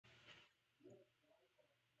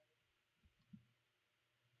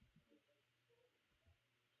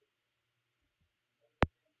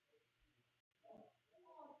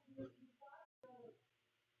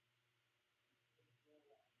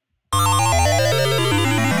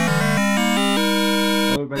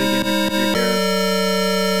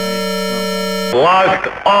Lost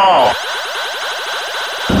all.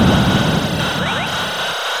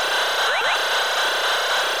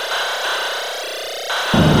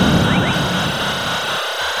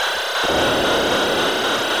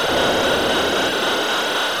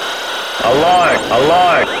 Alert,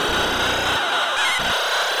 alert.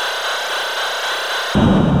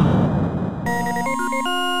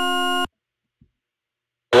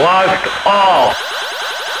 Lost all.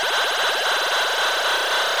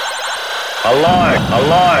 Alert,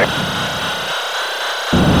 alert.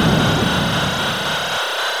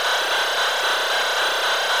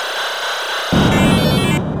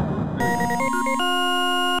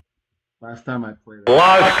 Last time I played it.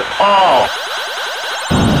 Lost all.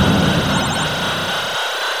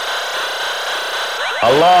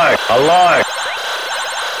 Alert, alert.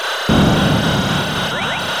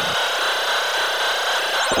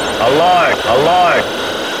 Alert, alert.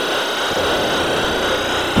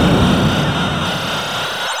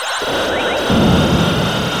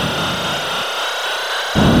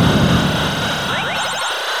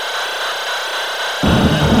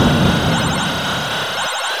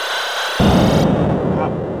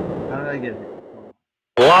 How did I get here?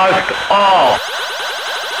 Lost all.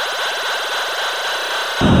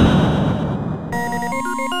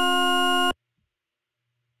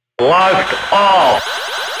 Lost all.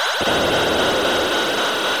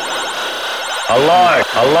 Alert,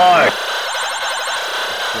 alert.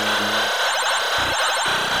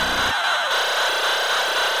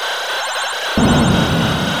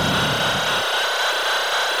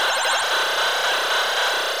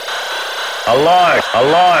 Alert,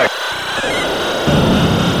 alert.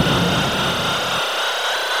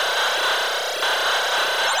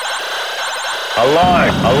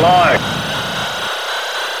 Alert, alert.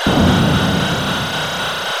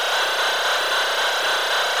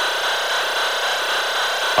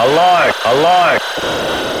 Alert, alert.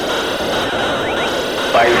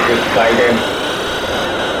 Spaceship sighted.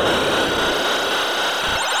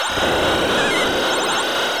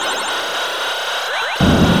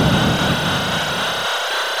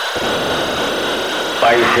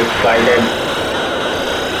 Spaceship sighted.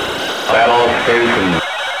 Battle station.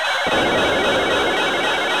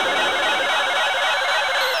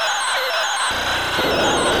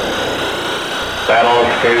 Battle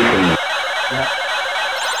station. Yeah.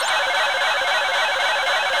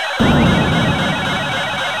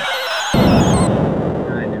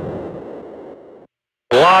 I knew.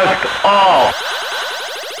 Lost all.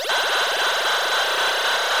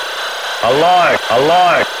 Alert,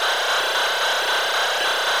 alert.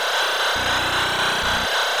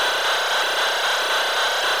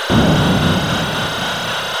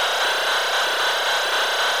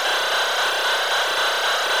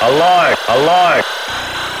 Alert, alert.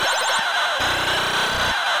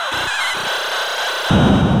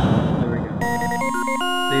 There we go.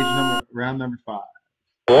 Stage number, round number 5.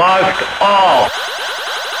 Lost all.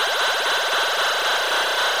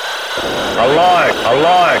 Alert,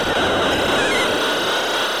 alert.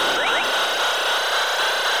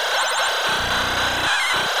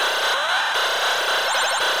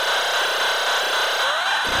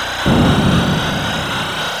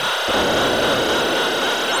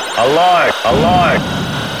 Alert, alert.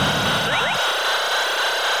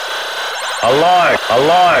 Alert,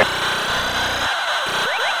 alert.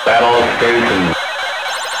 Battle station.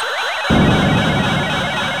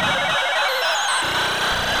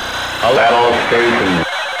 Battle station.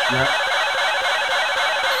 Yep.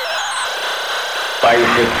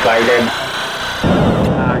 Spaceship sighted.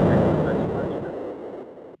 Ah, I couldn't touch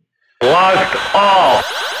Lost all.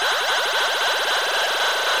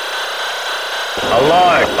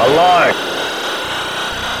 Alert, alert.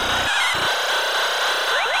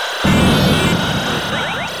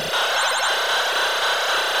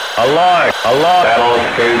 Alert, alert. Battle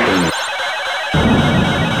station.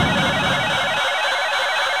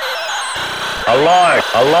 Alert,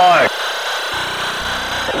 alert.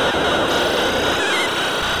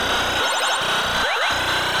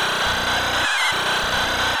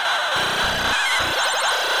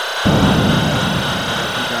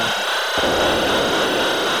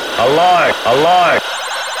 Alert, alert.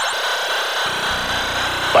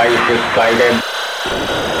 Spaceship sighted.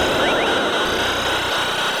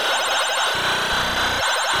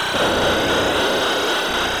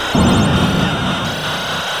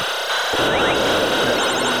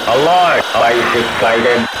 Alert, spaceship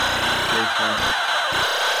sighted.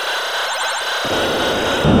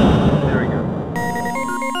 There we go.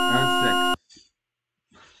 Round 6.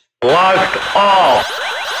 Lost all.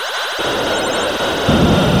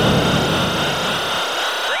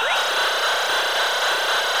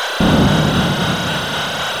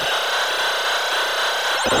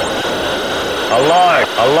 Alert!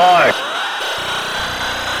 Alert!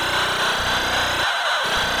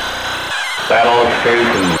 Battle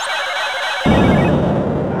station.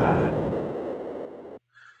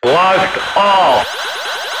 Blast off!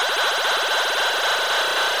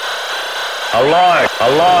 Alert!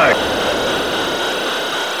 Alert!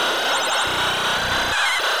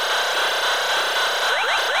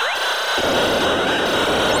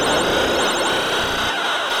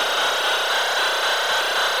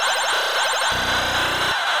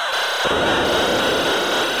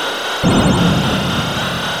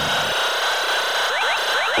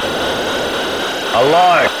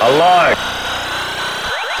 Alert! Alert!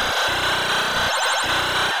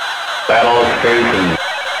 Battle station.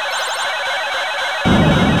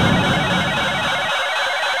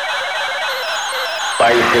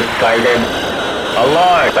 Spaceship sighted.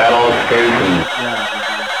 Alert! Battle station.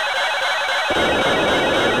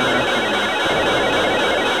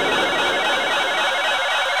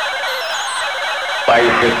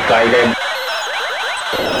 Spaceship sighted.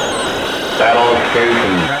 Battle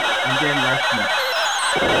station. I'm getting rushed now.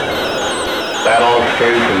 Battle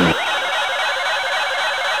station.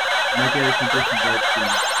 I might get a condition right soon.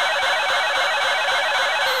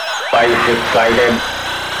 Spaceship sighted.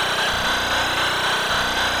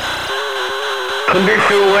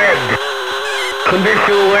 Condition wind.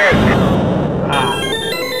 Condition wind.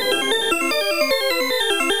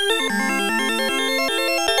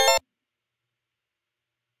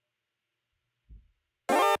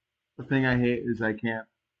 The thing I hate is I can't,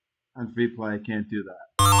 on free play, I can't do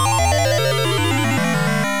that.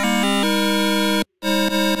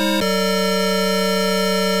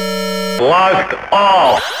 Blast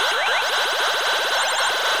off!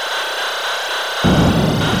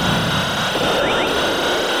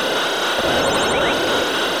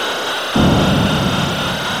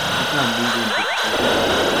 It's not moving.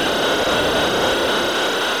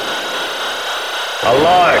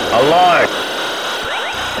 Alert! Alert!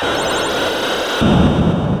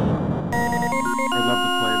 I'd love to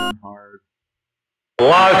play it on hard.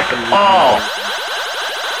 Blast off!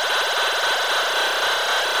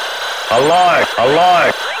 Alert!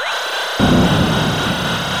 Alert!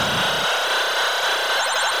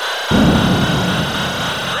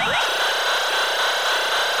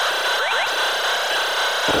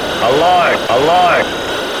 Alert! Alert!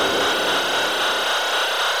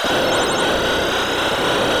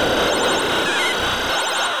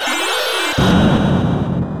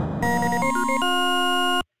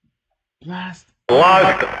 Blast!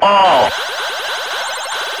 Blast off!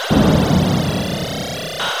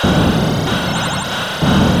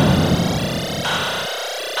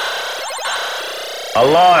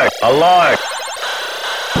 Alert! Alert!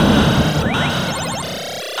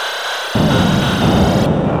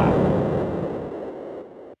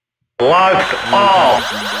 Blast off!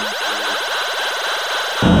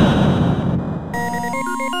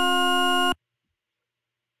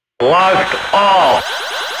 Blast off!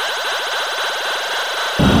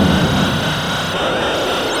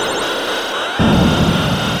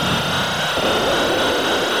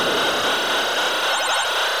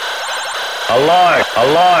 Alert!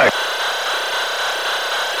 Alert!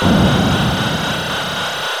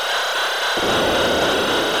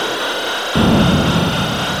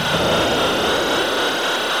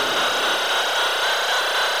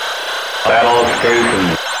 Battle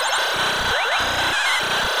station.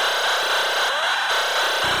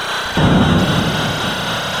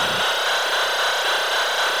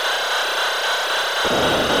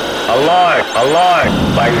 Alert! Alert!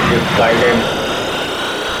 Spaceship sighted.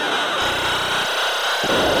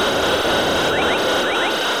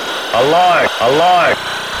 Alert! Alert!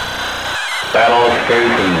 Battle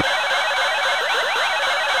station.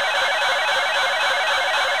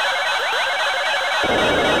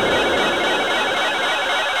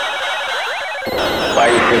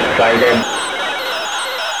 Spaceship sighted.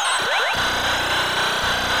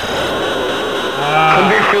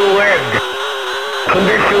 Condition wind.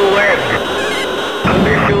 Condition wind.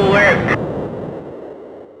 Condition wind.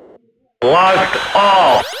 Blast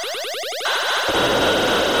off.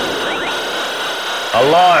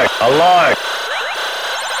 Alert! Alert!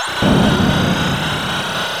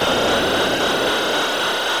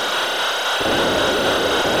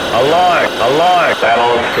 Alert! Alert!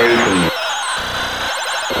 Battle station.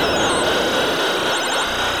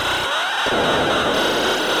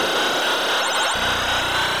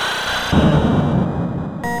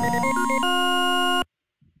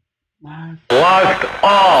 Blast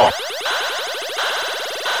off!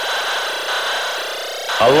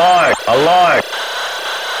 Alert! Alert!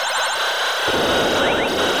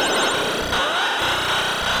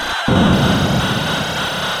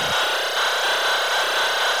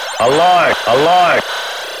 Alert! Alert!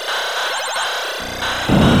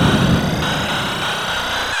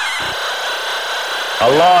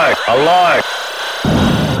 Alert! Alert!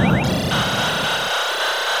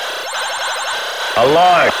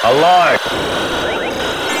 Alert! Alert!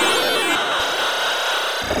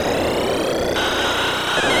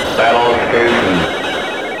 Battle station.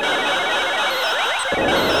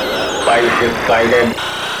 Spaceship sighted.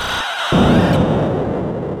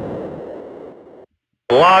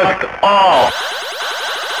 Lost all!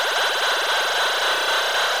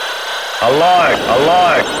 Alert!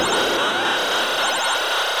 Alert!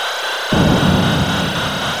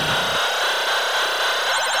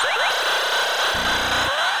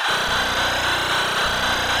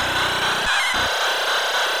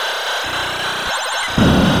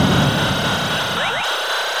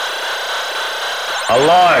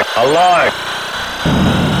 Alert! Alert!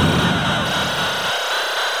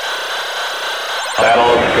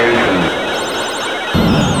 Battle station.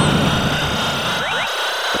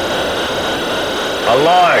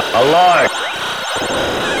 Alert! Alert!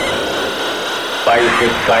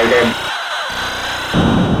 Spaceship sighted.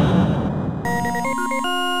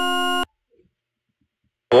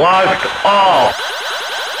 Lost all!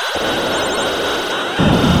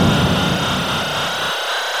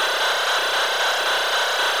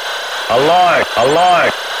 Alert!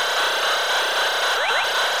 Alert!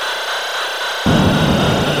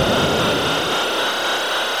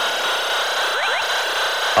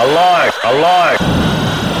 Alert! Alert!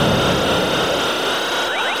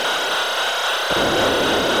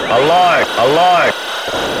 Alert! Alert!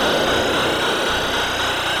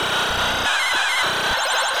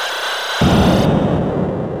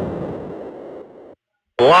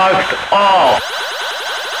 Lost all!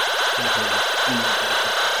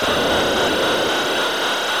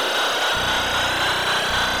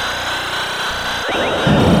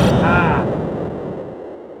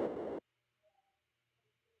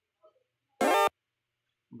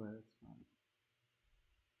 But it's fine.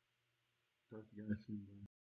 That's